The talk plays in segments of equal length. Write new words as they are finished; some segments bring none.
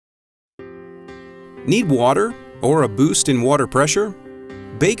Need water or a boost in water pressure?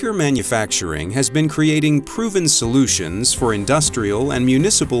 Baker Manufacturing has been creating proven solutions for industrial and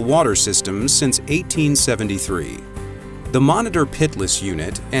municipal water systems since 1873. The Monitor Pitless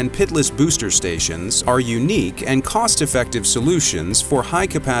unit and Pitless booster stations are unique and cost-effective solutions for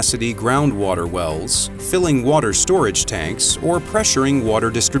high-capacity groundwater wells, filling water storage tanks, or pressuring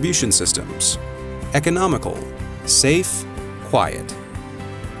water distribution systems. Economical, safe, quiet.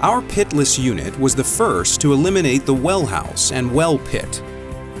 Our Pitless unit was the first to eliminate the well house and well pit.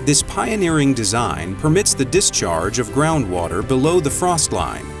 This pioneering design permits the discharge of groundwater below the frost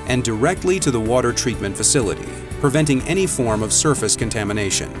line and directly to the water treatment facility, preventing any form of surface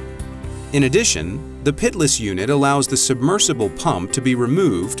contamination. In addition, the Pitless unit allows the submersible pump to be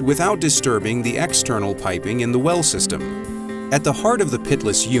removed without disturbing the external piping in the well system. At the heart of the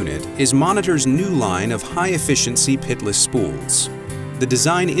Pitless unit is Monitor's new line of high-efficiency Pitless spools. The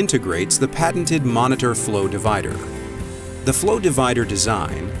design integrates the patented Monitor flow divider. The flow divider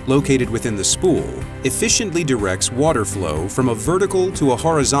design, located within the spool, efficiently directs water flow from a vertical to a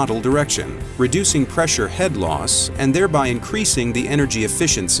horizontal direction, reducing pressure head loss and thereby increasing the energy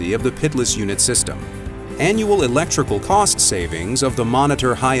efficiency of the Pitless unit system. Annual electrical cost savings of the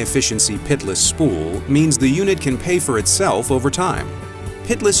Monitor high-efficiency Pitless spool means the unit can pay for itself over time.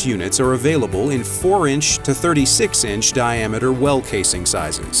 Pitless units are available in 4-inch to 36-inch diameter well casing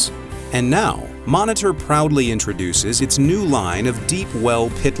sizes. And now, Monitor proudly introduces its new line of deep well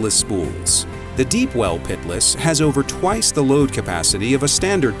Pitless spools. The deep well Pitless has over twice the load capacity of a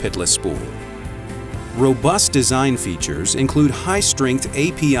standard Pitless spool. Robust design features include high-strength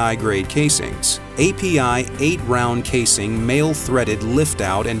API-grade casings, API 8-round casing male-threaded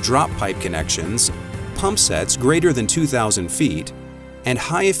lift-out and drop pipe connections, pump sets greater than 2,000 feet, and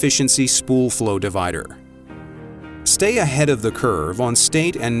high-efficiency spool flow divider. Stay ahead of the curve on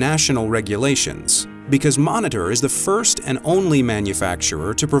state and national regulations because Monitor is the first and only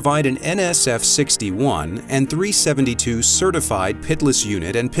manufacturer to provide an NSF 61 and 372 certified Pitless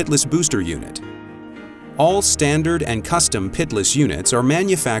unit and Pitless booster unit. All standard and custom Pitless units are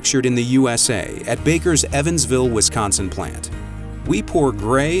manufactured in the USA at Baker's Evansville, Wisconsin plant. We pour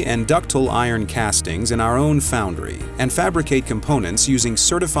gray and ductile iron castings in our own foundry and fabricate components using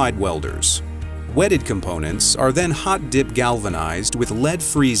certified welders. Wetted components are then hot-dip galvanized with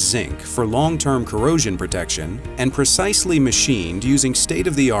lead-free zinc for long-term corrosion protection and precisely machined using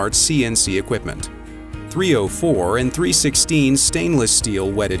state-of-the-art CNC equipment. 304 and 316 stainless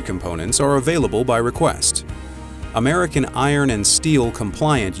steel wetted components are available by request. American iron and steel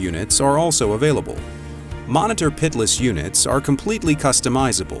compliant units are also available. Monitor Pitless units are completely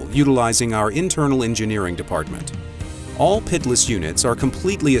customizable utilizing our internal engineering department. All Pitless units are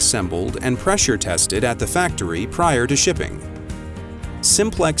completely assembled and pressure tested at the factory prior to shipping.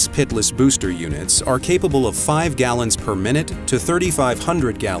 Simplex Pitless booster units are capable of 5 gallons per minute to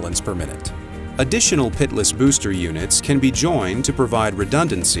 3,500 gallons per minute. Additional Pitless booster units can be joined to provide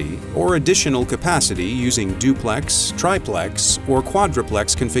redundancy or additional capacity using Duplex, Triplex, or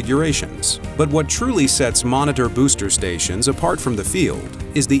Quadruplex configurations. But what truly sets Monitor booster stations apart from the field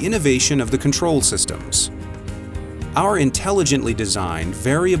is the innovation of the control systems. Our intelligently designed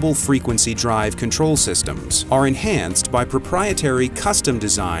variable frequency drive control systems are enhanced by proprietary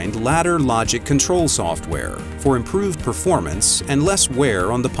custom-designed ladder logic control software for improved performance and less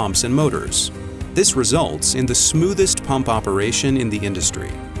wear on the pumps and motors. This results in the smoothest pump operation in the industry.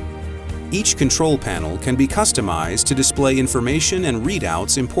 Each control panel can be customized to display information and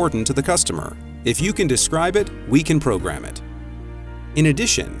readouts important to the customer. If you can describe it, we can program it. In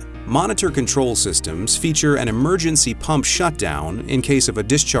addition, Monitor control systems feature an emergency pump shutdown in case of a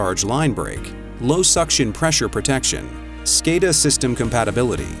discharge line break, low suction pressure protection, SCADA system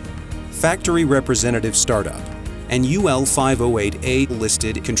compatibility, factory representative startup, and UL 508A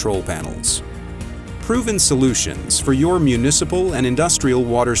listed control panels. Proven solutions for your municipal and industrial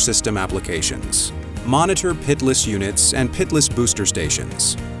water system applications. Monitor Pitless units and Pitless booster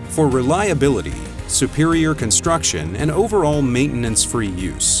stations. For reliability, superior construction, and overall maintenance-free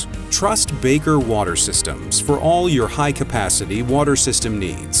use. Trust Baker Water Systems for all your high-capacity water system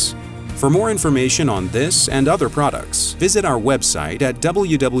needs. For more information on this and other products, visit our website at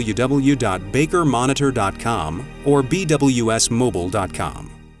www.bakermonitor.com or bwsmobile.com.